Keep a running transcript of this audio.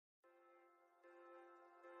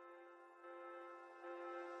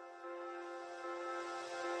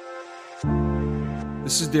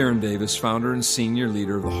This is Darren Davis, founder and senior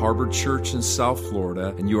leader of the Harbor Church in South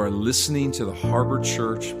Florida, and you are listening to the Harbor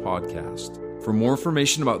Church Podcast. For more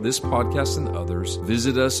information about this podcast and others,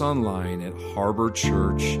 visit us online at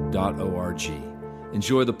harborchurch.org.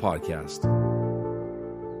 Enjoy the podcast.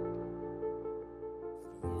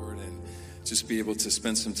 Lord, and just be able to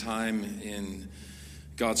spend some time in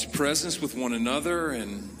God's presence with one another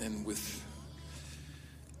and with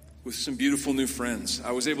some beautiful new friends.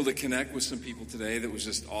 I was able to connect with some people today that was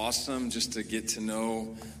just awesome, just to get to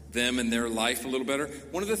know them and their life a little better.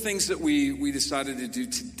 One of the things that we decided to do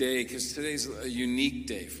today, because today's a unique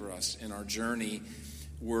day for us in our journey,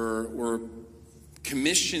 we're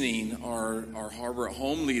commissioning our Harbor at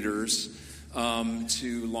Home leaders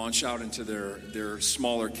to launch out into their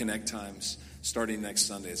smaller connect times starting next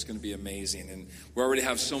Sunday. It's going to be amazing. And we already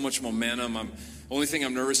have so much momentum. Only thing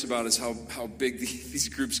I'm nervous about is how big these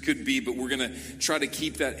groups could be, but we're going to try to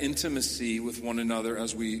keep that intimacy with one another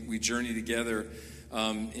as we journey together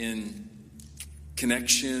in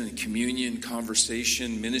connection and communion,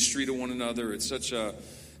 conversation, ministry to one another. It's such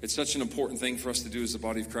an important thing for us to do as the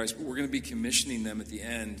body of Christ, but we're going to be commissioning them at the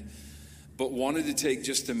end. But wanted to take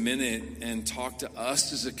just a minute and talk to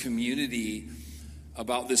us as a community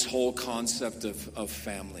about this whole concept of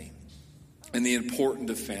family and the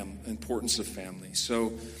importance of family.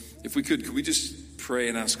 So if we could we just pray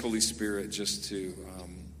and ask Holy Spirit just to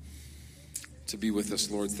be with us,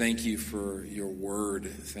 Lord. Thank you for your word.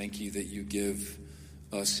 Thank you that you give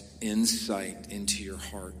us insight into your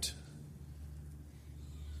heart.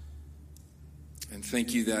 And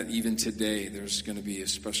thank you that even today there's going to be a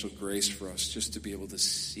special grace for us just to be able to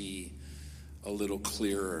see a little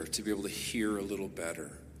clearer, to be able to hear a little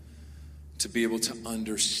better, to be able to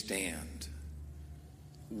understand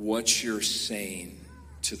what you're saying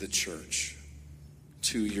to the church,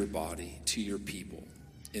 to your body, to your people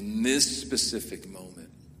in this specific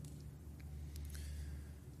moment.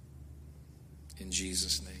 In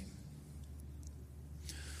Jesus' name.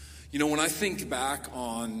 You know, when I think back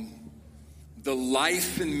on the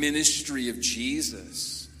life and ministry of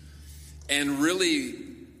Jesus and really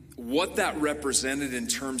what that represented in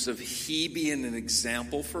terms of he being an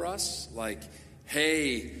example for us, like,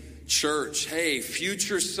 hey, church, hey,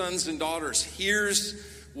 future sons and daughters, here's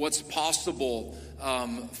what's possible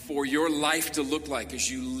for your life to look like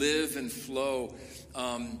as you live and flow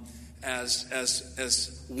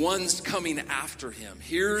as one's coming after him.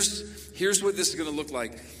 Here's what this is going to look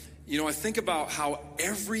like. You know, I think about how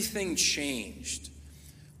everything changed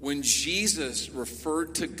when Jesus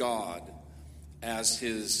referred to God as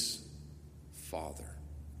his Father.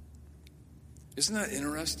 Isn't that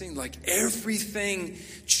interesting? Like everything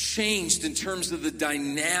changed in terms of the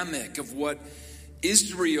dynamic of what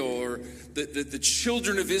Israel or the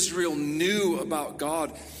children of Israel knew about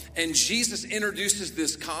God. And Jesus introduces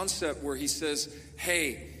this concept where he says,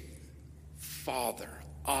 hey, Father,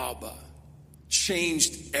 Abba,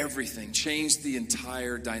 changed everything, changed the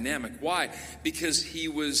entire dynamic. Why? Because he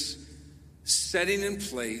was setting in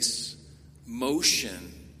place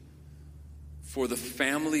motion for the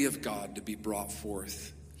family of God to be brought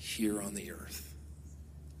forth here on the earth.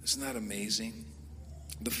 Isn't that amazing?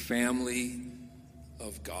 The family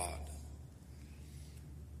of God.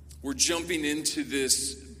 We're jumping into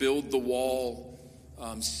this Build the Wall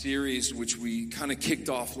series, which we kind of kicked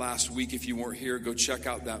off last week. If you weren't here, go check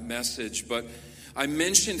out that message. But I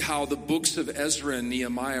mentioned how the books of Ezra and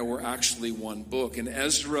Nehemiah were actually one book. And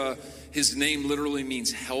Ezra, his name literally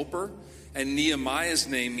means helper, and Nehemiah's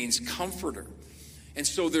name means comforter. And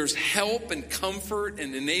so there's help and comfort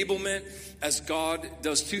and enablement as God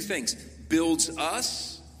does two things. Builds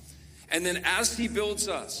us, and then as he builds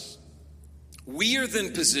us, we are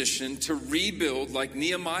then positioned to rebuild, like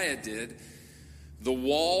Nehemiah did, the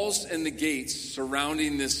walls and the gates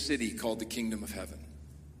surrounding this city called the Kingdom of Heaven.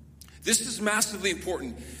 This is massively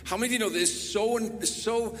important. How many of you know this is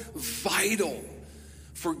so vital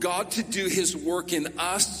for God to do his work in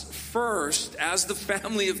us first as the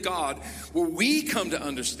family of God, where we come to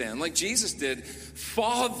understand, like Jesus did,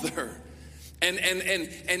 Father. And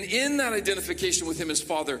in that identification with him as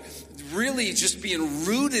Father, really just being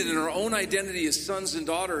rooted in our own identity as sons and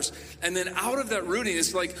daughters. And then out of that rooting,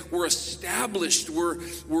 it's like we're established, we're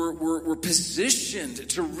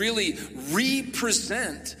positioned to really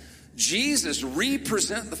represent Jesus,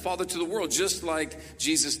 represent the Father to the world, just like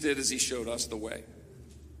Jesus did as he showed us the way.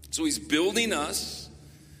 So he's building us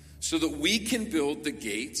so that we can build the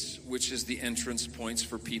gates, which is the entrance points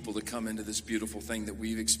for people to come into this beautiful thing that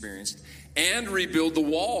we've experienced, and rebuild the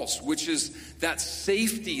walls, which is that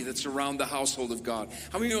safety that's around the household of God.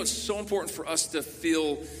 How many of you know it's so important for us to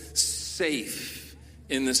feel safe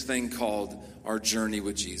in this thing called our journey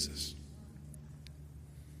with Jesus.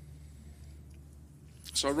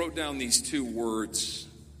 So I wrote down these two words: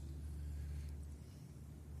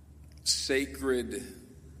 sacred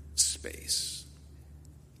space.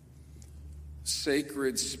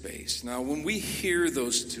 Sacred space. Now, when we hear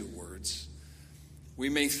those two words, we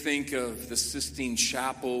may think of the Sistine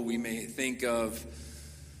Chapel. We may think of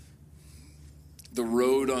the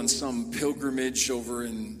road on some pilgrimage over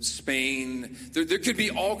in Spain. There could be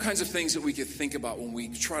all kinds of things that we could think about when we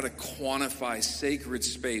try to quantify sacred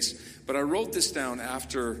space. But I wrote this down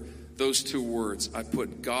after those two words. I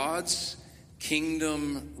put God's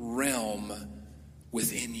kingdom realm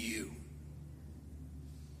within you.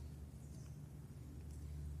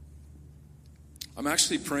 I'm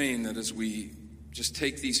actually praying that as we just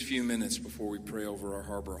take these few minutes before we pray over our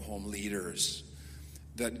Harbor Home leaders,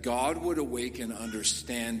 that God would awaken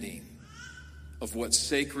understanding of what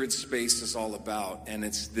sacred space is all about. And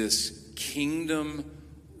it's this kingdom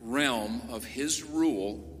realm of his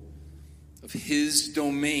rule, of his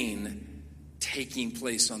domain taking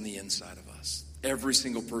place on the inside of us. Every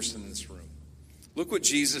single person in this room. Look what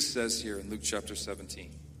Jesus says here in Luke chapter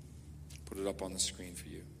 17. Put it up on the screen for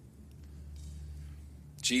you.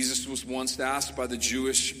 Jesus was once asked by the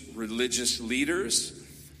Jewish religious leaders,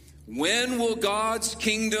 when will God's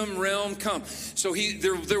kingdom realm come? So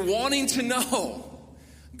they're wanting to know,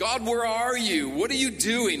 God, where are you? What are you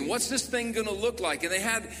doing? What's this thing going to look like? And they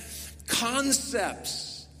had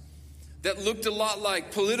concepts that looked a lot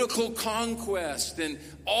like political conquest and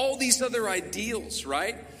all these other ideals,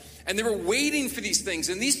 right? And they were waiting for these things,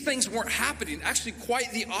 and these things weren't happening. Actually,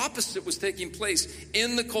 quite the opposite was taking place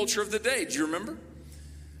in the culture of the day. Do you remember?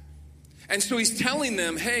 And so he's telling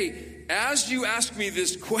them, hey, as you ask me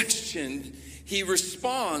this question, he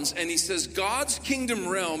responds and he says, God's kingdom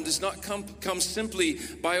realm does not come simply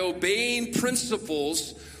by obeying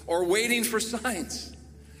principles or waiting for signs.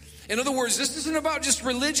 In other words, this isn't about just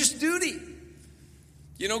religious duty.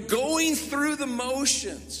 Going through the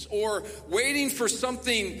motions or waiting for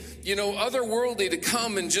something, otherworldly to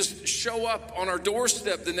come and just show up on our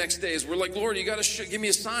doorstep the next day as we're like, Lord, you got to give me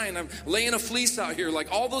a sign. I'm laying a fleece out here,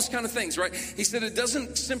 like all those kind of things, right? He said it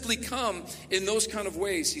doesn't simply come in those kind of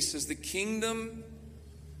ways. He says the kingdom,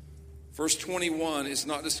 verse 21, is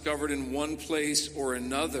not discovered in one place or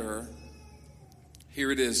another.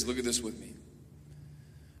 Here it is. Look at this with me.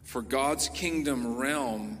 For God's kingdom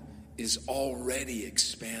realm is already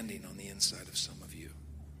expanding on the inside of some of you.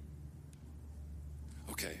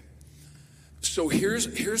 Okay. So here's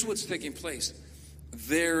what's taking place.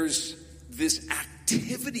 There's this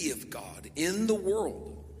activity of God in the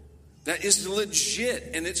world that is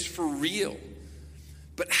legit and it's for real.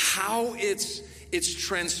 But how it's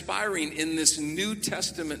transpiring in this New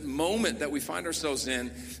Testament moment that we find ourselves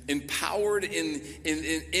in, empowered in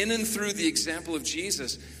and through the example of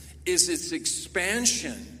Jesus, is its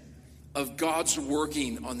expansion of God's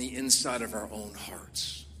working on the inside of our own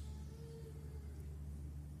hearts.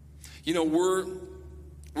 We're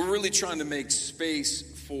really trying to make space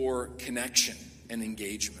for connection and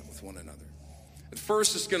engagement with one another. At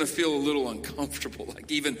first, it's going to feel a little uncomfortable.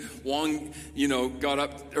 Like even Wong, got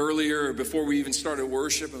up earlier before we even started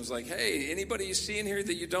worship and was like, hey, anybody you see in here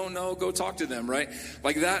that you don't know, go talk to them, right?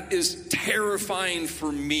 Like that is terrifying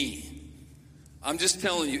for me. I'm just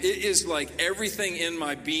telling you, it is like everything in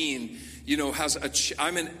my being,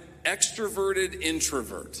 I'm an extroverted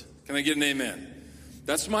introvert. Can I get an amen?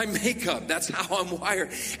 That's my makeup. That's how I'm wired.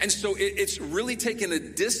 And so it's really taken a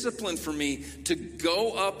discipline for me to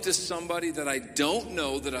go up to somebody that I don't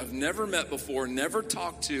know, that I've never met before, never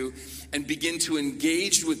talked to, and begin to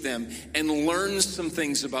engage with them and learn some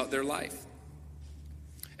things about their life.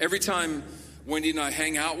 Every time Wendy and I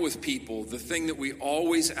hang out with people, the thing that we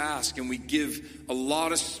always ask and we give a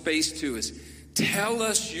lot of space to is, tell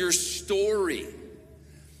us your story.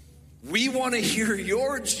 We want to hear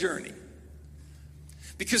your journey.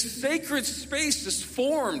 Because sacred space is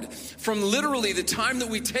formed from literally the time that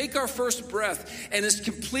we take our first breath and is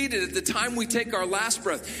completed at the time we take our last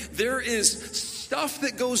breath. There is stuff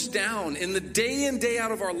that goes down in the day in, day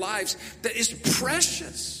out of our lives that is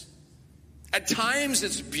precious. At times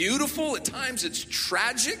it's beautiful. At times it's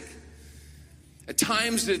tragic. At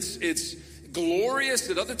times it's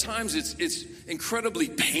glorious. At other times it's incredibly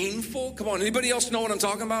painful. Come on, anybody else know what I'm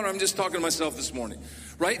talking about? Or I'm just talking to myself this morning,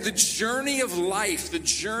 right? The journey of life, the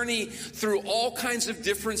journey through all kinds of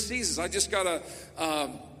different seasons. I just got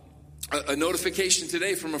a notification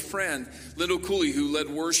today from a friend, Lindo Cooley, who led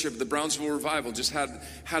worship at the Brownsville Revival, just had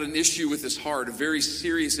an issue with his heart, a very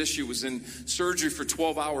serious issue, was in surgery for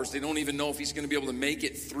 12 hours. They don't even know if he's going to be able to make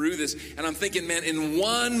it through this. And I'm thinking, man, in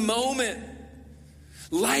one moment,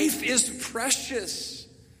 Life is precious.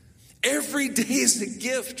 Every day is a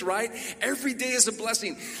gift, right? Every day is a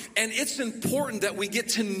blessing. And it's important that we get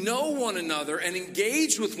to know one another and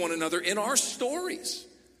engage with one another in our stories.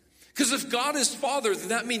 Because if God is Father, then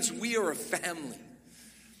that means we are a family.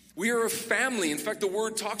 We are a family. In fact, the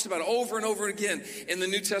word talks about it over and over again in the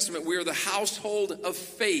New Testament. We are the household of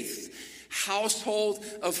faith. Household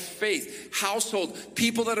of faith. Household.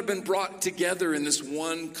 People that have been brought together in this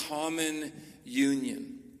one common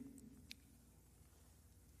union.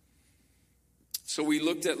 So we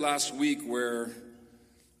looked at last week where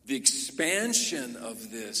the expansion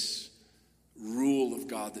of this rule of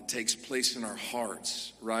God that takes place in our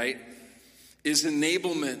hearts, right, is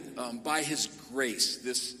enablement by his grace,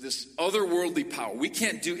 this otherworldly power. We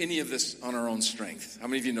can't do any of this on our own strength. How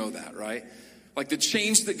many of you know that, right? Like the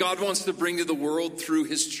change that God wants to bring to the world through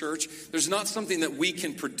his church, there's not something that we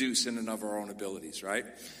can produce in and of our own abilities, right?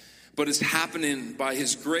 But it's happening by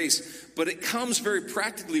his grace. But it comes very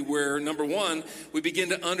practically where, number one, we begin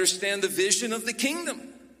to understand the vision of the kingdom.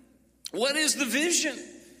 What is the vision?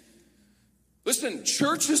 Listen,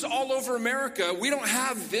 churches all over America, we don't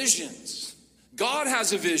have visions. God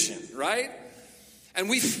has a vision, right? And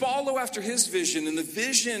we follow after his vision. And the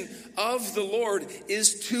vision of the Lord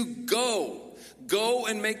is to go. Go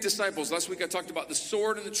and make disciples. Last week I talked about the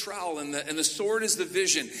sword and the trowel, and the sword is the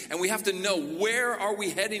vision. And we have to know, where are we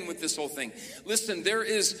heading with this whole thing? Listen, there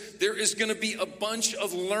is going to be a bunch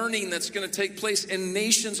of learning that's going to take place in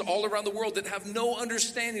nations all around the world that have no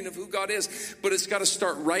understanding of who God is. But it's got to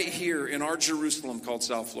start right here in our Jerusalem called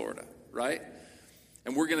South Florida, right?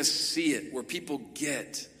 And we're going to see it where people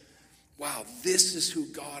get, wow, this is who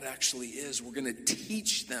God actually is. We're going to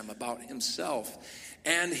teach them about himself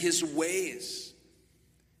and his ways.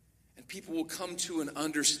 People will come to an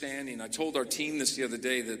understanding. I told our team this the other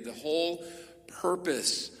day that the whole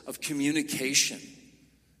purpose of communication,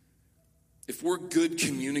 if we're good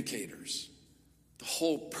communicators, the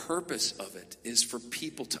whole purpose of it is for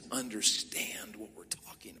people to understand what we're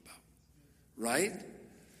talking about, right?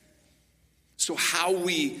 So how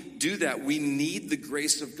we do that, we need the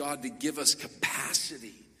grace of God to give us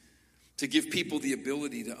capacity, to give people the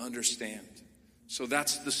ability to understand. So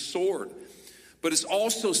that's the sword. But it's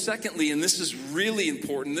also, secondly, and this is really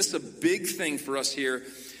important, this is a big thing for us here,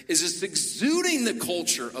 is it's exuding the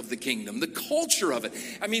culture of the kingdom, the culture of it.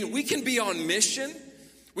 I mean, we can be on mission.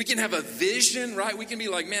 We can have a vision, right? We can be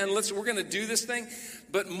like, man, we're going to do this thing.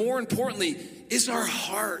 But more importantly, is our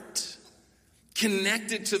heart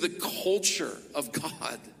connected to the culture of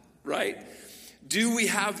God, right? Do we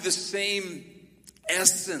have the same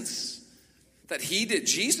essence that he did?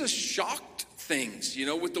 Jesus shocked things,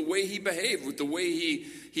 with the way he behaved, with the way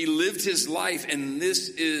he lived his life. And this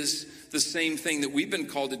is the same thing that we've been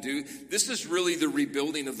called to do. This is really the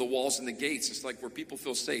rebuilding of the walls and the gates. It's like where people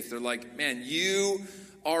feel safe. They're like, man, you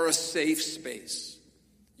are a safe space.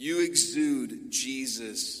 You exude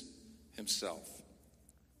Jesus himself.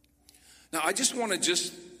 Now, I just want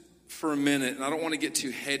to for a minute, and I don't want to get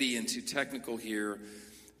too heady and too technical here,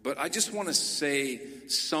 but I just want to say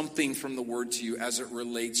something from the word to you as it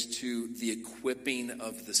relates to the equipping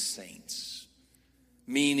of the saints.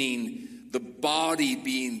 Meaning the body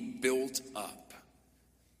being built up,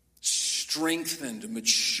 strengthened,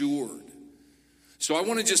 matured. So I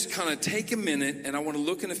want to just kind of take a minute, and I want to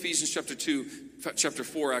look in Ephesians chapter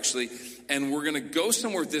 4 actually, and we're going to go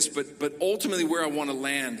somewhere with this, but ultimately where I want to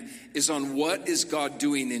land is on what is God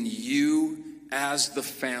doing in you as the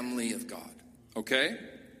family of God, okay?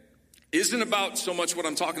 Isn't about so much what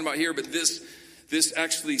I'm talking about here, but this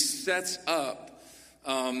actually sets up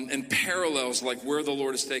and parallels like where the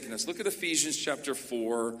Lord is taking us. Look at Ephesians chapter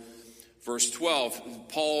 4, verse 12.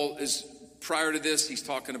 Paul is, prior to this, he's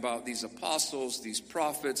talking about these apostles, these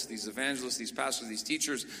prophets, these evangelists, these pastors, these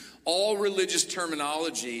teachers, all religious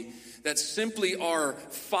terminology that simply are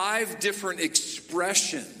 5 different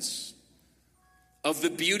expressions of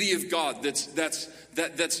the beauty of God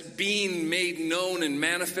that's being made known and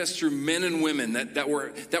manifest through men and women that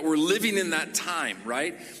were living in that time,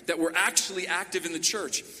 right? That were actually active in the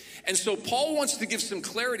church. And so Paul wants to give some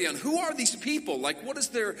clarity on who are these people? Like, what is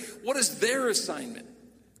their assignment?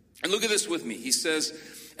 And look at this with me. He says,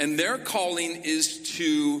 and their calling is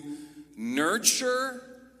to nurture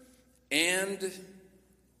and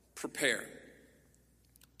prepare.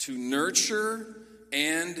 To nurture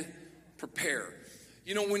and prepare.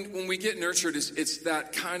 When we get nurtured, it's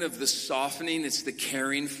that kind of the softening, it's the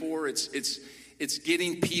caring for, it's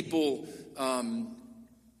getting people, kind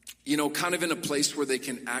of in a place where they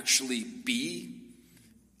can actually be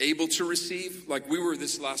able to receive. Like we were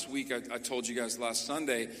this last week, I told you guys last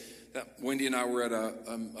Sunday that Wendy and I were at a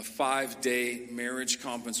 5-day marriage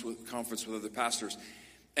conference with other pastors.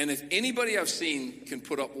 And if anybody I've seen can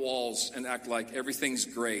put up walls and act like everything's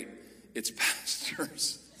great, it's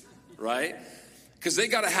pastors, right? Because they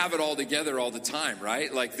got to have it all together all the time,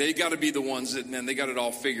 right? Like they got to be the ones that, man, they got it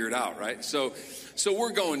all figured out, right? So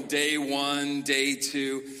we're going day 1, day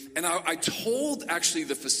 2. And I told actually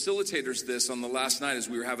the facilitators this on the last night as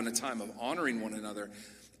we were having a time of honoring one another.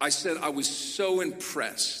 I said I was so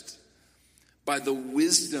impressed by the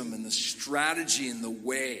wisdom and the strategy and the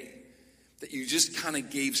way that you just kind of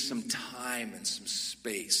gave some time and some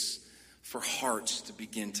space for hearts to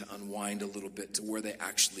begin to unwind a little bit to where they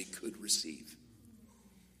actually could receive.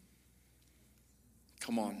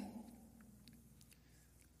 Come on.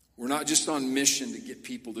 We're not just on mission to get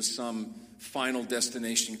people to some final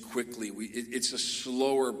destination quickly. It's a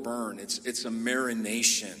slower burn. It's a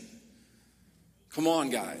marination. Come on,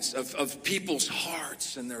 guys, of people's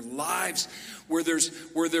hearts and their lives where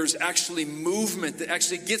there's actually movement that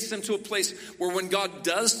actually gets them to a place where when God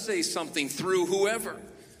does say something through whoever,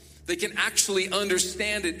 they can actually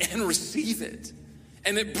understand it and receive it.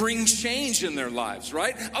 And it brings change in their lives,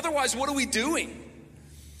 right? Otherwise, what are we doing?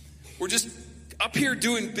 We're just up here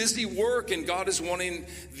doing busy work, and God is wanting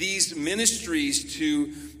these ministries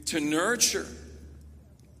to nurture.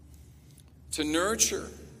 To nurture.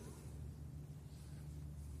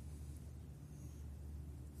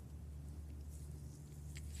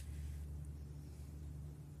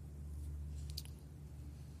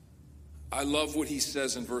 I love what he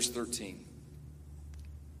says in verse 13.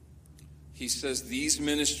 He says, these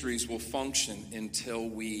ministries will function until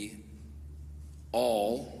we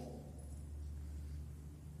all...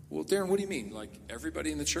 Well, Darren, what do you mean? Like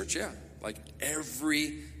everybody in the church? Yeah. Like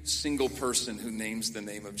every single person who names the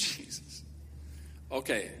name of Jesus.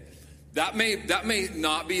 Okay. That may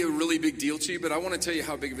not be a really big deal to you, but I want to tell you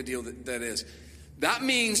how big of a deal that is. That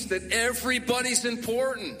means that everybody's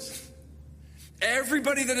important.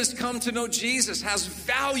 Everybody that has come to know Jesus has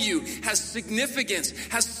value, has significance,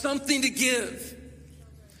 has something to give.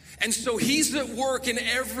 And so he's at work in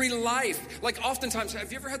every life. Like oftentimes,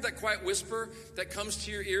 have you ever had that quiet whisper that comes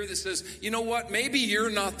to your ear that says, you know what, maybe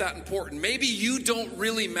you're not that important. Maybe you don't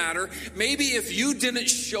really matter. Maybe if you didn't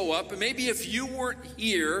show up, maybe if you weren't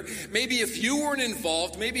here, maybe if you weren't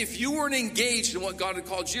involved, maybe if you weren't engaged in what God had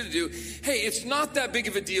called you to do, hey, it's not that big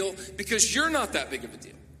of a deal because you're not that big of a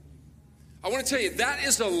deal. I want to tell you, that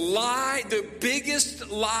is a lie, the biggest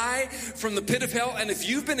lie from the pit of hell. And if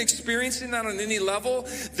you've been experiencing that on any level,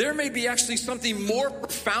 there may be actually something more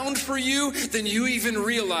profound for you than you even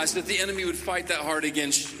realize that the enemy would fight that hard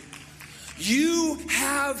against you. You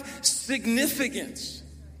have significance.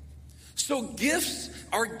 So gifts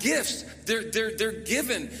are gifts. They're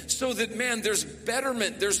given so that, man, there's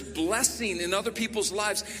betterment, there's blessing in other people's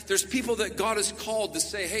lives. There's people that God has called to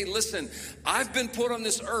say, hey, listen, I've been put on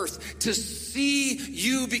this earth to see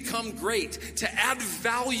you become great, to add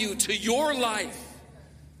value to your life.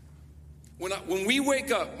 When we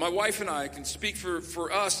wake up, my wife and I can speak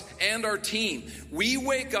for us and our team. We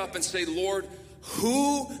wake up and say, Lord,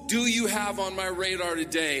 who do you have on my radar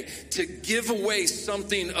today to give away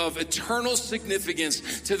something of eternal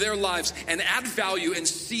significance to their lives and add value and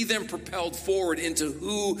see them propelled forward into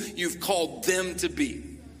who you've called them to be?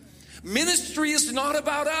 Ministry is not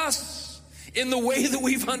about us in the way that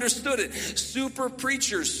we've understood it. Super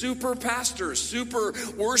preachers, super pastors, super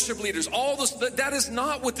worship leaders, all this, that is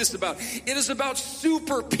not what this is about. It is about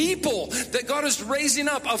super people that God is raising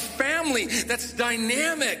up, a family that's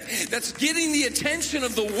dynamic, that's getting the attention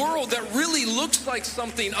of the world, that really looks like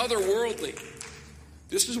something otherworldly.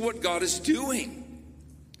 This is what God is doing.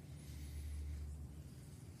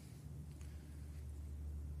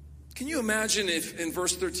 Can you imagine if, in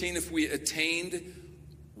verse 13, if we attained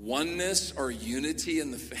oneness or unity in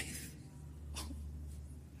the faith?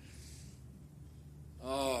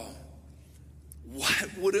 Oh,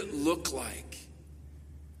 what would it look like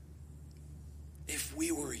if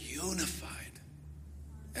we were unified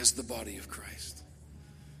as the body of Christ?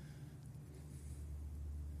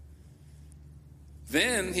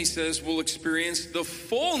 Then, he says, we'll experience the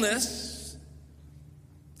fullness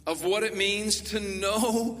of what it means to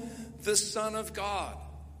know the Son of God.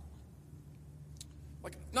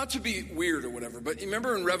 Like, Not to be weird or whatever, but you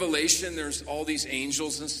remember in Revelation, there's all these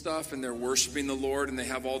angels and stuff, and they're worshiping the Lord, and they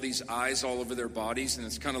have all these eyes all over their bodies, and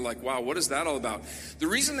it's kind of like, wow, what is that all about? The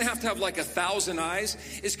reason they have to have like 1,000 eyes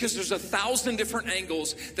is because there's 1,000 different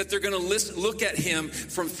angles that they're going to look at him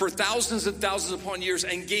for thousands and thousands upon years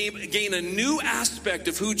and gain a new aspect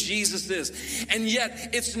of who Jesus is. And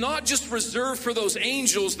yet, it's not just reserved for those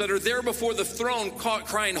angels that are there before the throne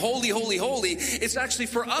crying, holy, holy, holy. It's actually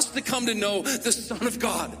for us to come to know the Son of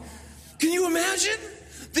God. Can you imagine?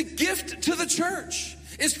 The gift to the church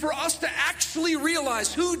is for us to actually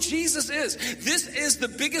realize who Jesus is. This is the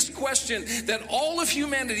biggest question that all of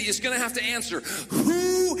humanity is going to have to answer.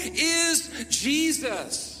 Who is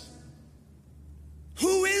Jesus?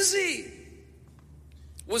 Who is he?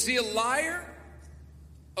 Was he a liar?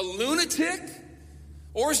 A lunatic?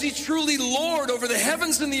 Or is he truly Lord over the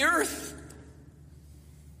heavens and the earth?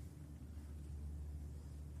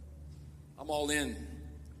 I'm all in.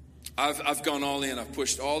 I've gone all in. I've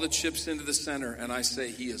pushed all the chips into the center, and I say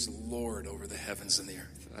he is Lord over the heavens and the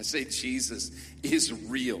earth. I say Jesus is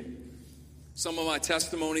real. Some of my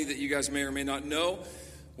testimony that you guys may or may not know,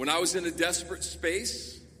 when I was in a desperate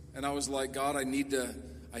space, and I was like, God, I need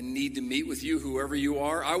to meet with you, whoever you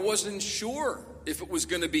are. I wasn't sure if it was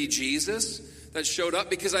going to be Jesus that showed up,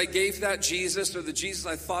 because I gave that Jesus, or the Jesus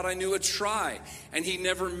I thought I knew, a try, and he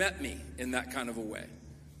never met me in that kind of a way.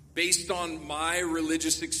 Based on my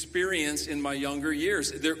religious experience in my younger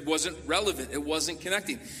years, it wasn't relevant. It wasn't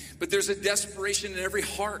connecting. But there's a desperation in every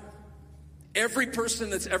heart. Every person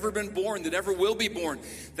that's ever been born, that ever will be born,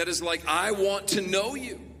 that is like, I want to know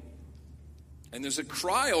you. And there's a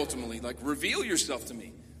cry ultimately, like, reveal yourself to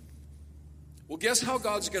me. Well, guess how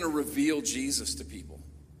God's going to reveal Jesus to people?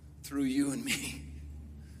 Through you and me.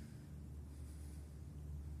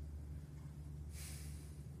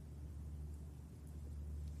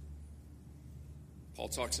 Paul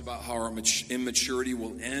talks about how our immaturity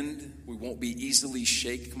will end. We won't be easily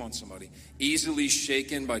shaken. Come on, somebody. Easily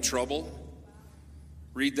shaken by trouble.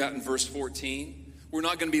 Read that in verse 14. We're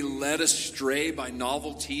not going to be led astray by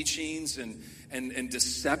novel teachings and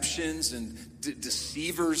deceptions and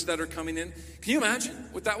deceivers that are coming in. Can you imagine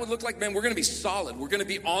what that would look like? Man, we're going to be solid. We're going to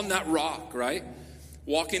be on that rock, right?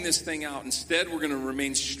 Walking this thing out. Instead, we're going to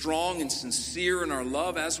remain strong and sincere in our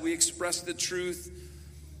love as we express the truth.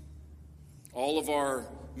 All of our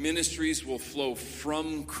ministries will flow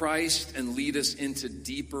from Christ and lead us into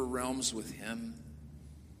deeper realms with him.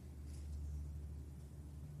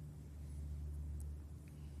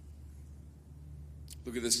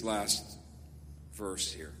 Look at this last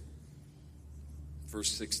verse here.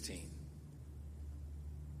 Verse 16.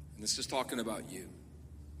 And this is talking about you.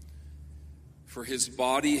 For his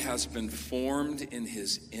body has been formed in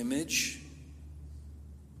his image.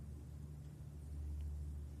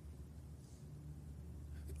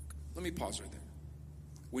 Let me pause right there.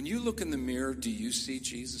 When you look in the mirror, do you see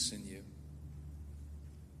Jesus in you?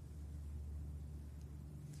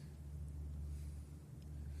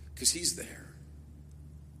 Because he's there.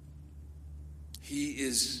 He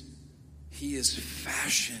is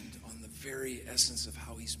fashioned on the very essence of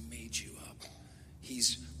how he's made you up.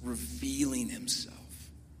 He's revealing himself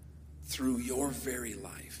through your very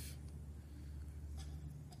life.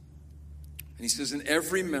 And he says, and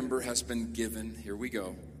every member has been given, here we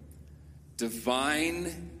go,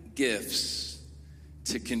 divine gifts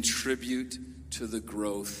to contribute to the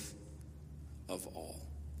growth of all.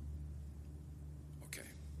 Okay.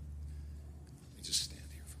 Let me just stand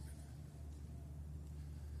here for a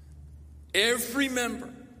minute. Every member,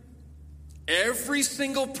 every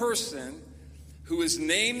single person who has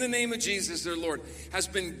named the name of Jesus their Lord has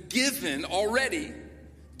been given already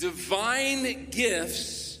divine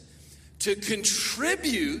gifts to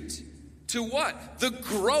contribute to what? The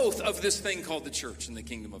growth of this thing called the church in the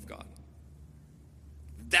kingdom of God.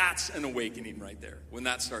 That's an awakening right there when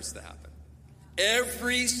that starts to happen.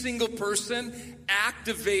 Every single person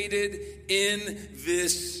activated in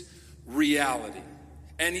this reality.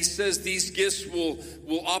 And he says these gifts will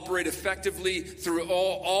operate effectively through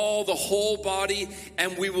all the whole body,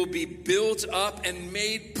 and we will be built up and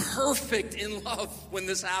made perfect in love when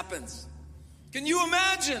this happens. Can you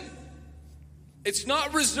imagine? It's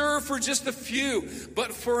not reserved for just a few,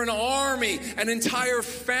 but for an army, an entire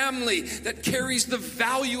family that carries the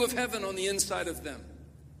value of heaven on the inside of them.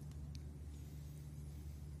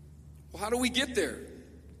 Well, how do we get there?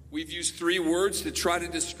 We've used 3 words to try to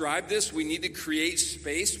describe this. We need to create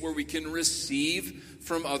space where we can receive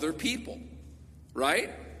from other people, right?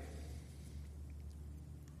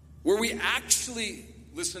 Where we actually,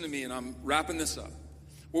 listen to me and I'm wrapping this up,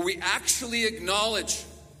 where we actually acknowledge,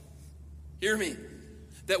 hear me,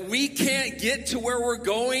 That we can't get to where we're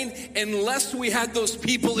going unless we had those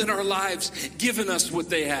people in our lives giving us what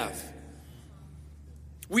they have.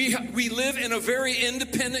 We live in a very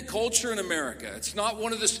independent culture in America. It's not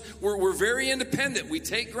one of this, we're very independent. We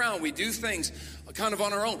take ground, we do things kind of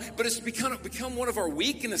on our own. But it's become one of our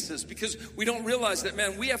weaknesses because we don't realize that,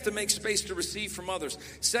 man, we have to make space to receive from others.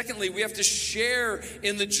 Secondly, we have to share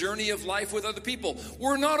in the journey of life with other people.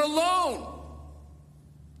 We're not alone.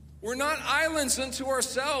 We're not islands unto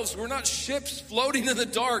ourselves. We're not ships floating in the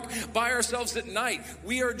dark by ourselves at night.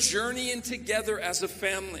 We are journeying together as a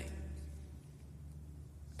family.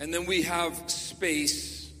 And then we have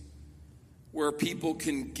space where people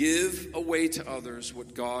can give away to others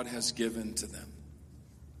what God has given to them.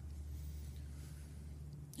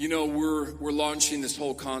 You know, we're launching this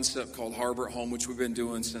whole concept called Harbor at Home, which we've been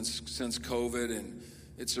doing since COVID, and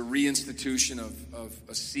it's a reinstitution of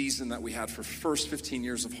a season that we had for first 15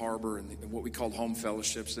 years of Harbor and what we called home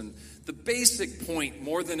fellowships. And the basic point,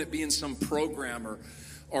 more than it being some program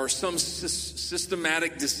or some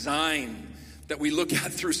systematic design that we look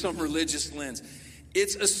at through some religious lens,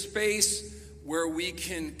 it's a space where we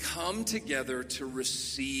can come together to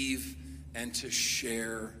receive and to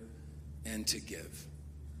share and to give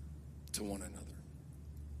to one another.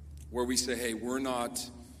 Where we say, hey, we're not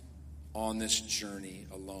on this journey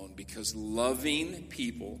alone, because loving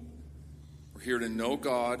people, we're here to know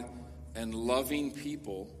God, and loving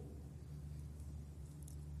people,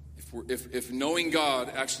 if knowing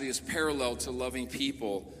God actually is parallel to loving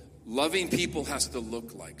people has to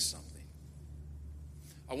look like something.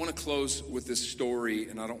 I want to close with this story,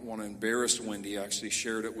 and I don't want to embarrass Wendy. I actually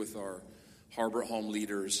shared it with our Harbor at Home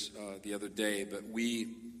leaders the other day, but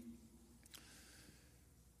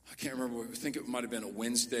I can't remember, I think it might have been a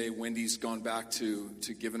Wednesday. Wendy's gone back to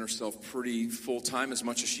giving herself pretty full-time, as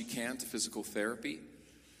much as she can, to physical therapy.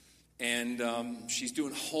 And she's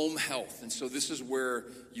doing home health. And so this is where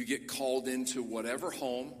you get called into whatever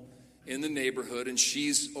home in the neighborhood, and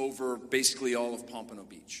she's over basically all of Pompano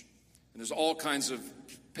Beach. And there's all kinds of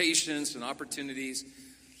patients and opportunities.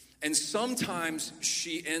 And sometimes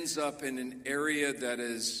she ends up in an area that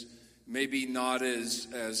is maybe not as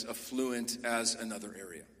affluent as another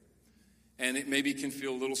area. And it maybe can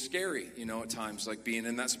feel a little scary, at times, like being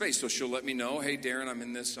in that space. So she'll let me know, hey, Darren,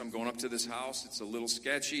 I'm going up to this house. It's a little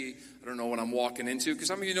sketchy. I don't know what I'm walking into. Because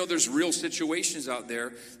there's real situations out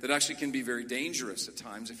there that actually can be very dangerous at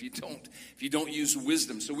times if you don't use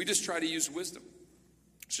wisdom. So we just try to use wisdom.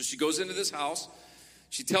 So she goes into this house.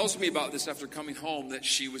 She tells me about this after coming home, that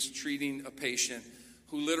she was treating a patient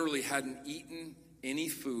who literally hadn't eaten any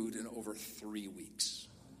food in over 3 weeks.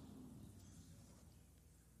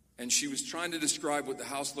 And she was trying to describe what the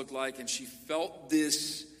house looked like, and she felt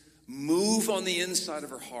this move on the inside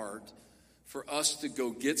of her heart for us to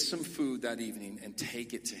go get some food that evening and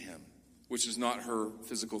take it to him, which is not her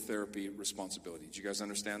physical therapy responsibility. Do you guys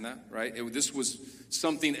understand that, right? This was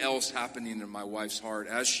something else happening in my wife's heart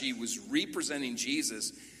as she was representing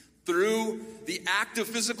Jesus through the act of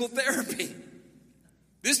physical therapy.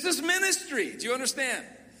 This is ministry. Do you understand?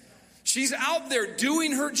 She's out there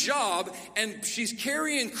doing her job, and she's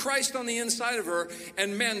carrying Christ on the inside of her.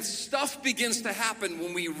 And man, stuff begins to happen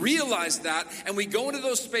when we realize that, and we go into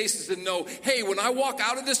those spaces and know, hey, when I walk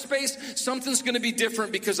out of this space, something's going to be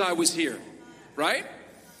different because I was here, right?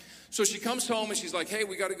 So she comes home and she's like, hey,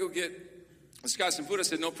 we got to go get this guy some food. I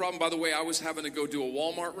said, no problem. By the way, I was having to go do a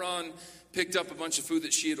Walmart run, picked up a bunch of food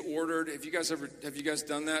that she had ordered. Have you guys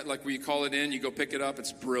done that? Like where you call it in, you go pick it up.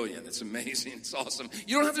 It's brilliant. It's amazing. It's awesome.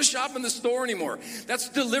 You don't have to shop in the store anymore. That's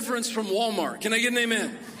deliverance from Walmart. Can I get an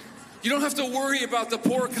amen? You don't have to worry about the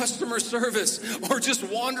poor customer service or just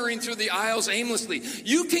wandering through the aisles aimlessly.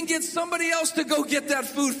 You can get somebody else to go get that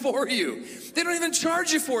food for you. They don't even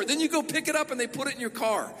charge you for it. Then you go pick it up and they put it in your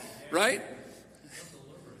car, right?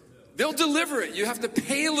 They'll deliver it. You have to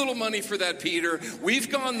pay a little money for that, Peter. We've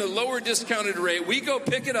gone the lower discounted rate. We go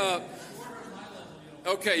pick it up.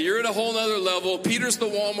 Okay, you're at a whole nother level. Peter's the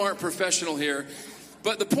Walmart professional here.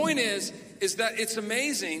 But the point is that it's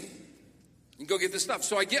amazing. You go get this stuff.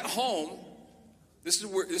 So I get home. This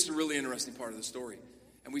is a really interesting part of the story.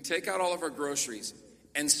 And we take out all of our groceries.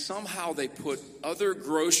 And somehow they put other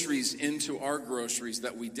groceries into our groceries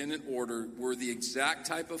that we didn't order, were the exact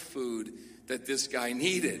type of food that this guy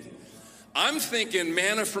needed. I'm thinking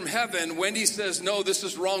manna from heaven. Wendy says, no, this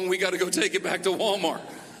is wrong. We got to go take it back to Walmart.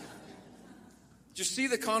 Do you see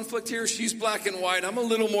the conflict here? She's black and white. I'm a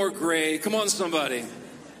little more gray. Come on, somebody.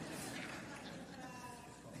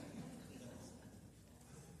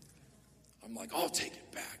 I'm like, I'll take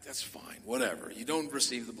it back. That's fine. Whatever. You don't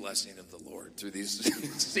receive the blessing of the Lord through these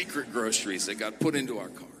secret groceries that got put into our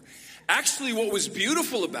car. Actually, what was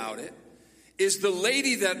beautiful about it is the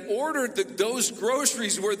lady that ordered those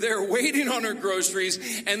groceries were there waiting on her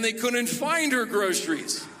groceries, and they couldn't find her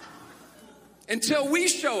groceries until we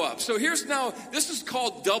show up. So this is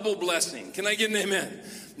called double blessing. Can I get an amen?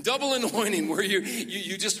 Double anointing, where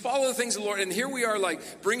you just follow the things of the Lord. And here we are,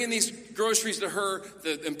 like, bringing these groceries to her,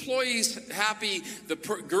 the employees happy, the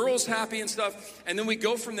girls happy and stuff. And then we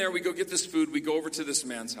go from there, we go get this food, we go over to this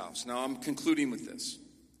man's house. Now, I'm concluding with this.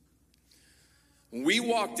 When we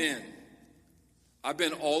walked in, I've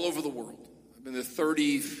been all over the world. I've been to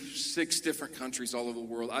 36 different countries all over the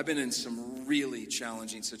world. I've been in some really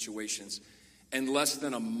challenging situations. And less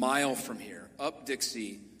than a mile from here, up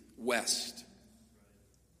Dixie, west,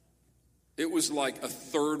 it was like a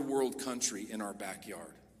third world country in our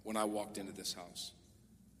backyard when I walked into this house.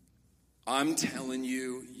 I'm telling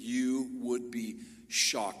you, you would be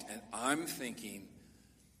shocked. And I'm thinking,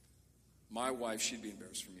 my wife, she'd be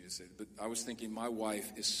embarrassed for me to say it, but I was thinking my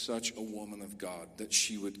wife is such a woman of God that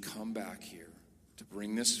she would come back here to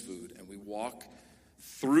bring this food. And we walk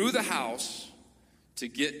through the house to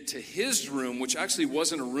get to his room, which actually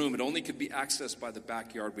wasn't a room. It only could be accessed by the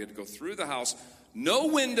backyard. We had to go through the house. No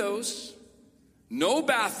windows, no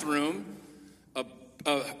bathroom,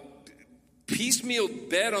 a piecemeal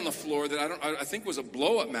bed on the floor that I think was a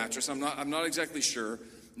blow-up mattress. I'm not exactly sure.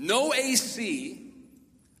 No AC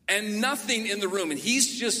and nothing in the room. And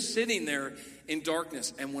he's just sitting there in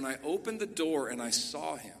darkness. And when I opened the door and I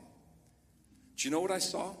saw him, do you know what I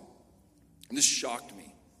saw? And this shocked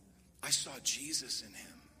me. I saw Jesus in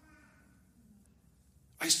him.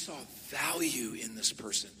 I saw value in this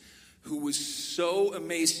person who was so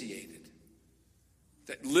emaciated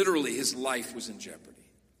that literally his life was in jeopardy.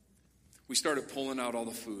 We started pulling out all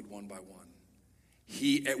the food one by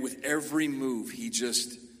one. With every move,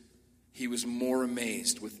 he was more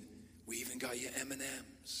amazed. We even got you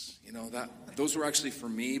M&Ms. You know, those were actually for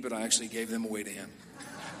me, but I actually gave them away to him.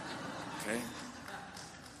 Okay?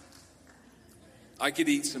 I could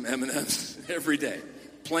eat some M&Ms every day.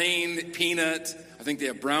 Plain, peanut. I think they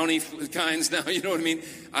have brownie kinds now. You know what I mean?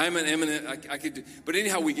 I'm an M&M. I could do. But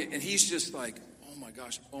anyhow, and he's just like, oh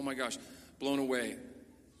my gosh, blown away.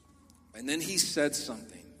 And then he said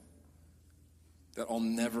something that I'll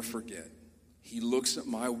never forget. He looks at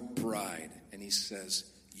my bride and he says,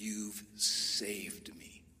 "You've saved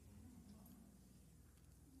me."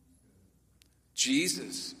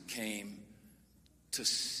 Jesus came to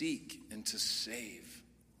seek and to save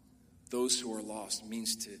those who are lost.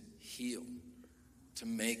 Means to heal, to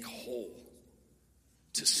make whole,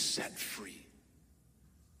 to set free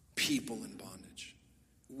people in bondage.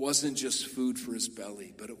 It wasn't just food for his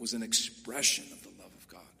belly, but it was an expression of the love of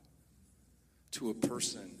God to a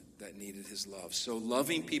person that needed his love. So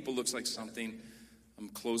loving people looks like something. I'm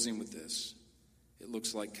closing with this. It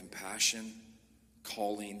looks like compassion,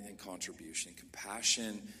 calling, and contribution.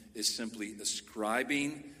 Compassion is simply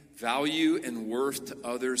ascribing value and worth to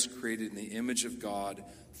others created in the image of God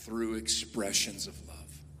through expressions of love.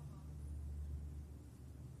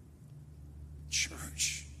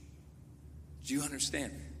 Church, do you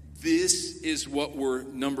understand? This is what we're,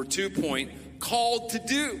 number 2 point, called to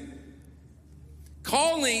do.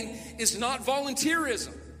 Calling is not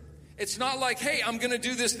volunteerism. It's not like, hey, I'm going to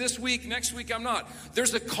do this week, next week I'm not.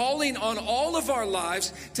 There's a calling on all of our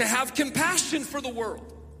lives to have compassion for the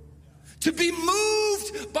world. To be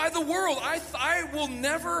moved by the world. I will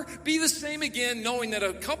never be the same again knowing that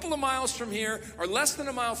a couple of miles from here, or less than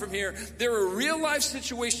a mile from here, there are real life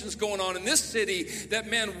situations going on in this city that,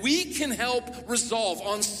 man, we can help resolve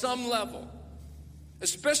on some level.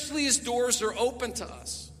 Especially as doors are open to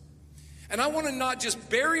us. And I want to not just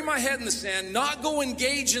bury my head in the sand, not go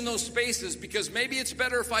engage in those spaces because maybe it's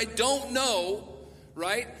better if I don't know,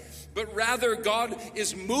 right? But rather God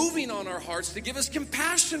is moving on our hearts to give us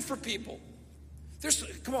compassion for people.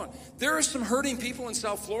 Come on, there are some hurting people in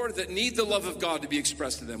South Florida that need the love of God to be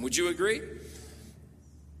expressed to them. Would you agree?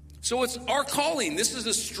 So it's our calling. This is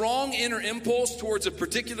a strong inner impulse towards a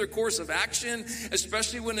particular course of action,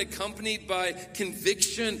 especially when accompanied by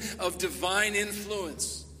conviction of divine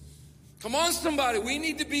influence. Come on, somebody. We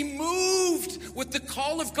need to be moved with the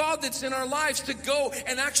call of God that's in our lives to go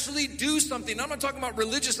and actually do something. I'm not talking about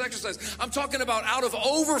religious exercise. I'm talking about out of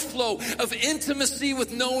overflow of intimacy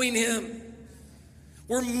with knowing Him.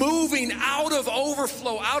 We're moving out of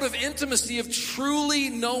overflow, out of intimacy of truly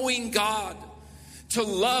knowing God to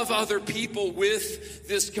love other people with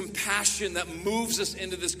this compassion that moves us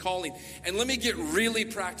into this calling. And let me get really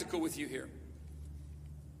practical with you here.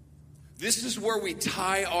 This is where we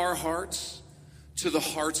tie our hearts to the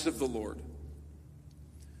hearts of the Lord.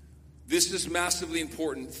 This is massively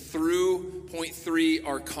important through point 3,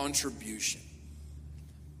 our contribution.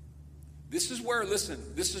 This is where, listen,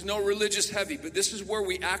 this is no religious heavy, but this is where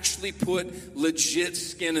we actually put legit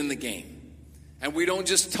skin in the game. And we don't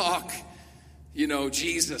just talk,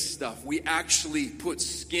 Jesus stuff. We actually put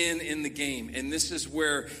skin in the game. And this is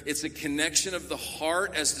where it's a connection of the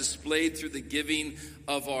heart as displayed through the giving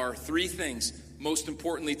of our 3 things. Most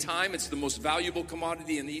importantly, time. It's the most valuable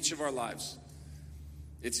commodity in each of our lives.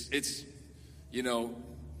 It's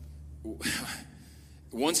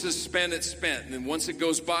once it's spent, it's spent. And then once it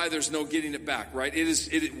goes by, there's no getting it back, right?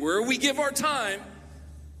 Where we give our time.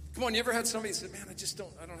 Come on, you ever had somebody say, man,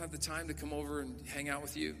 I don't have the time to come over and hang out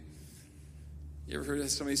with you? You ever heard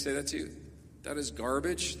somebody say that to you? That is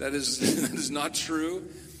garbage. That is not true.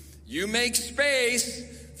 You make space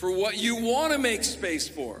for what you want to make space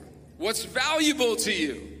for. What's valuable to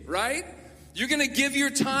you, right? You're going to give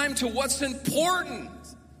your time to what's important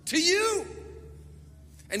to you.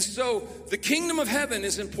 And so the kingdom of heaven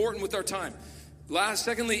is important with our time.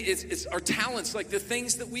 Secondly, it's our talents, like the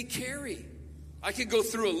things that we carry. I could go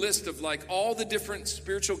through a list of like all the different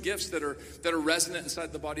spiritual gifts that are resonant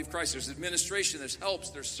inside the body of Christ. There's administration, there's helps,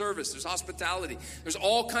 there's service, there's hospitality. There's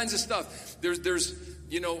all kinds of stuff. There's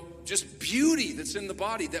just beauty that's in the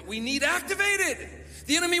body that we need activated.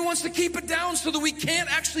 The enemy wants to keep it down so that we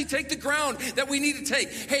can't actually take the ground that we need to take.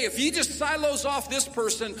 Hey, if he just silos off this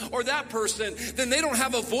person or that person, then they don't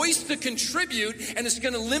have a voice to contribute, and it's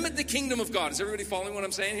going to limit the kingdom of God. Is everybody following what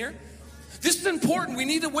I'm saying here? This is important. We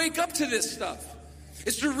need to wake up to this stuff.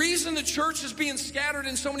 It's the reason the church is being scattered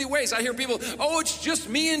in so many ways. I hear people, it's just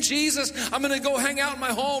me and Jesus. I'm going to go hang out in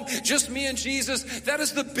my home, just me and Jesus. That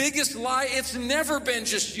is the biggest lie. It's never been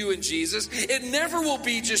just you and Jesus. It never will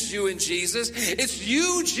be just you and Jesus. It's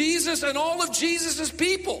you, Jesus, and all of Jesus's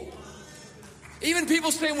people. Even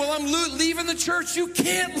people saying, well, I'm leaving the church. You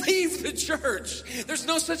can't leave the church. There's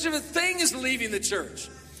no such a thing as leaving the church.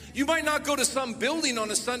 You might not go to some building on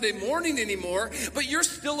a Sunday morning anymore, but you're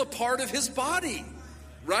still a part of his body.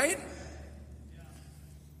 Right?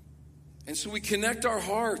 And so we connect our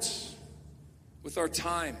hearts with our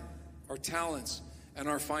time, our talents, and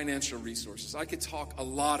our financial resources. I could talk a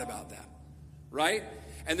lot about that, right?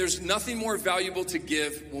 And there's nothing more valuable to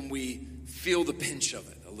give when we feel the pinch of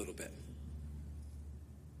it a little bit.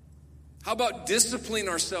 How about disciplining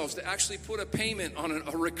ourselves to actually put a payment on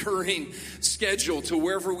a recurring schedule to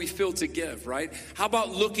wherever we feel to give, right? How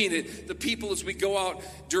about looking at the people as we go out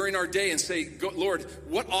during our day and say, Lord,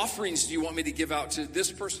 what offerings do you want me to give out to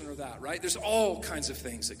this person or that, right? There's all kinds of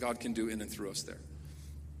things that God can do in and through us there.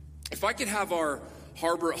 If I could have our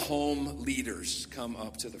Harbor Home leaders come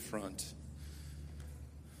up to the front.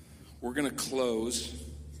 We're going to close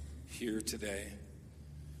here today.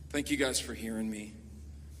 Thank you guys for hearing me.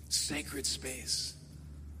 Sacred space.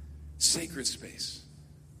 Sacred space.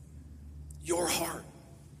 Your heart.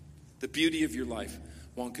 The beauty of your life.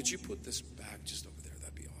 Juan, could you put this back just over there?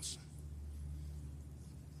 That'd be awesome.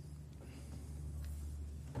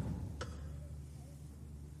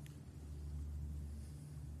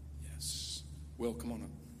 Yes. Will, come on up.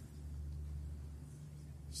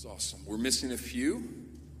 This is awesome. We're missing a few.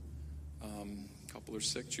 A couple are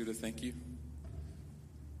sick. Judah, thank you.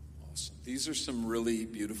 Awesome. These are some really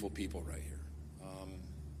beautiful people right here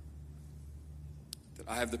that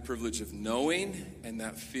I have the privilege of knowing and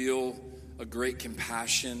that feel a great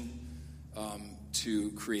compassion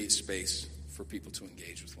to create space for people to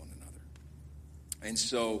engage with one another. And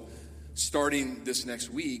so starting this next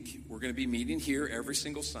week, we're going to be meeting here every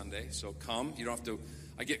single Sunday. So come. You don't have to.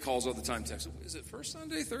 I get calls all the time, text. Is it first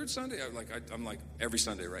Sunday, third Sunday? I'm like every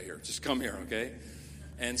Sunday right here. Just come here, okay?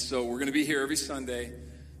 And so we're going to be here every Sunday.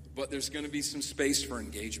 But there's going to be some space for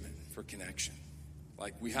engagement, for connection.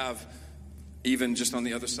 Like we have, even just on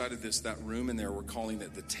the other side of this, that room in there, we're calling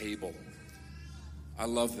it the table. I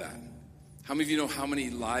love that. How many of you know how many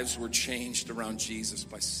lives were changed around Jesus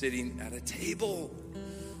by sitting at a table?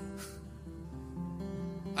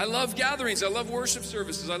 I love gatherings. I love worship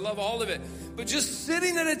services. I love all of it. But just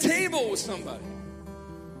sitting at a table with somebody,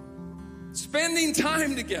 spending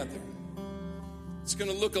time together. It's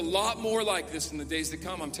going to look a lot more like this in the days to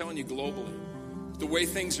come, I'm telling you, globally. The way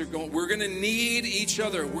things are going, we're going to need each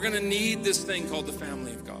other. We're going to need this thing called the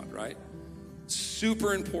family of God, right?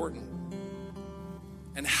 Super important.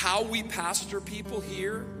 And how we pastor people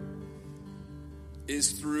here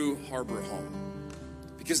is through Harbor Home.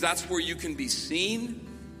 Because that's where you can be seen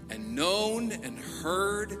and known and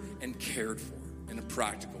heard and cared for in a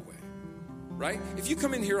practical way. Right? If you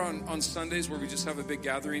come in here on Sundays where we just have a big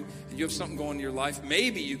gathering and you have something going in your life,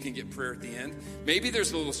 maybe you can get prayer at the end. Maybe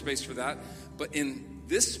there's a little space for that. But in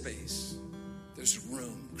this space, there's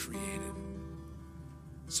room, created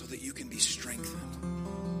so that you can be strengthened.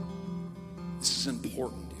 This is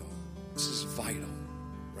important, y'all. This is vital,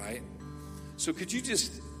 right? So could you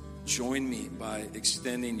just join me by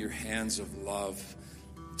extending your hands of love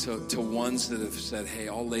to ones that have said, hey,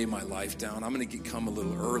 I'll lay my life down. I'm going to come a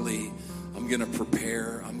little early. I'm going to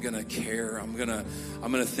prepare. I'm going to care. I'm going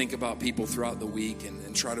to think about people throughout the week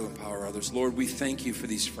and try to empower others. Lord, we thank you for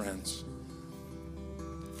these friends.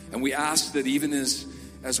 And we ask that even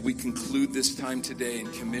as we conclude this time today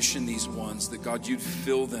and commission these ones, that God, you'd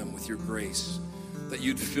fill them with your grace, that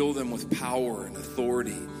you'd fill them with power and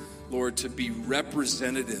authority, Lord, to be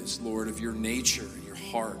representatives, Lord, of your nature and your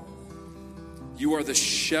heart. You are the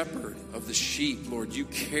shepherd of the sheep, Lord. You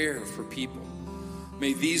care for people.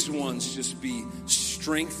 May these ones just be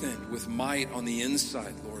strengthened with might on the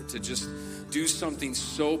inside, Lord, to just do something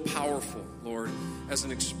so powerful, Lord, as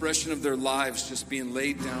an expression of their lives just being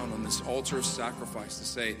laid down on this altar of sacrifice to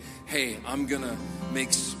say, hey, I'm going to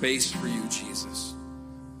make space for you, Jesus,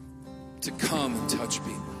 to come and touch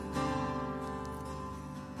people.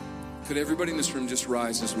 Could everybody in this room just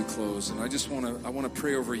rise as we close? And I want to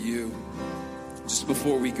pray over you just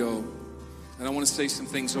before we go. And I want to say some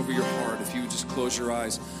things over your heart. If you would just close your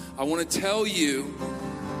eyes. I want to tell you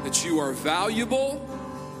that you are valuable,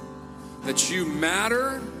 that you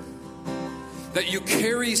matter, that you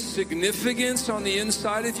carry significance on the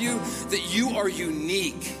inside of you, that you are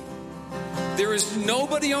unique. There is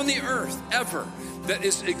nobody on the earth ever that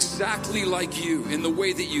is exactly like you in the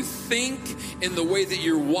way that you think, in the way that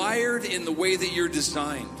you're wired, in the way that you're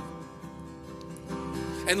designed.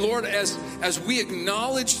 And Lord, as we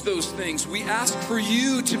acknowledge those things, we ask for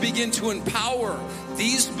you to begin to empower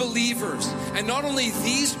these believers, and not only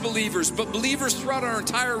these believers, but believers throughout our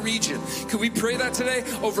entire region. Can we pray that today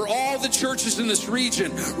over all the churches in this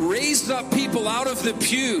region? Raise up people out of the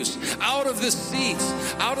pews, out of the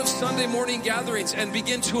seats, out of Sunday morning gatherings, and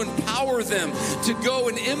begin to empower them to go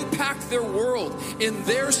and impact their world in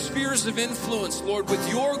their spheres of influence, Lord, with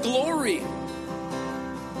your glory.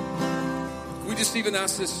 We just even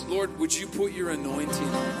ask this, Lord, would you put your anointing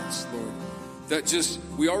on us, Lord? That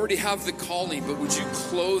we already have the calling, but would you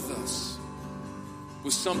clothe us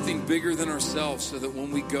with something bigger than ourselves so that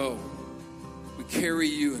when we go, we carry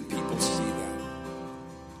you and people see that.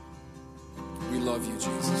 We love you,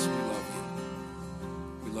 Jesus. We love you.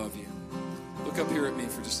 We love you. Look up here at me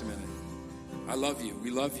for just a minute. I love you. We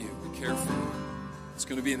love you. We care for you. It's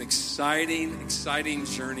going to be an exciting, exciting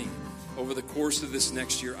journey over the course of this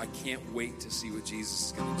next year. I can't wait to see what Jesus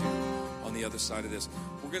is going to do on the other side of this.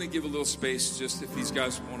 We're going to give a little space just if these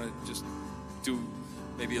guys want to just do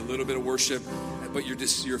maybe a little bit of worship, but you're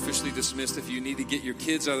officially dismissed. If you need to get your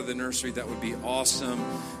kids out of the nursery, that would be awesome.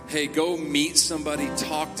 Hey, go meet somebody,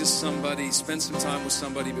 talk to somebody, spend some time with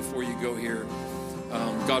somebody before you go here.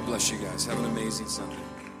 God bless you guys. Have an amazing Sunday.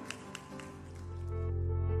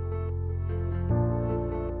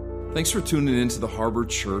 Thanks for tuning into the Harbor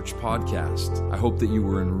Church podcast. I hope that you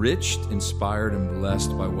were enriched, inspired, and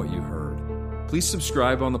blessed by what you heard. Please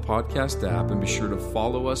subscribe on the podcast app and be sure to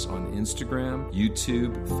follow us on Instagram,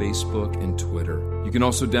 YouTube, Facebook, and Twitter. You can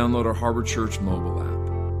also download our Harbor Church mobile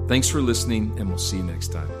app. Thanks for listening, and we'll see you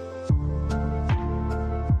next time.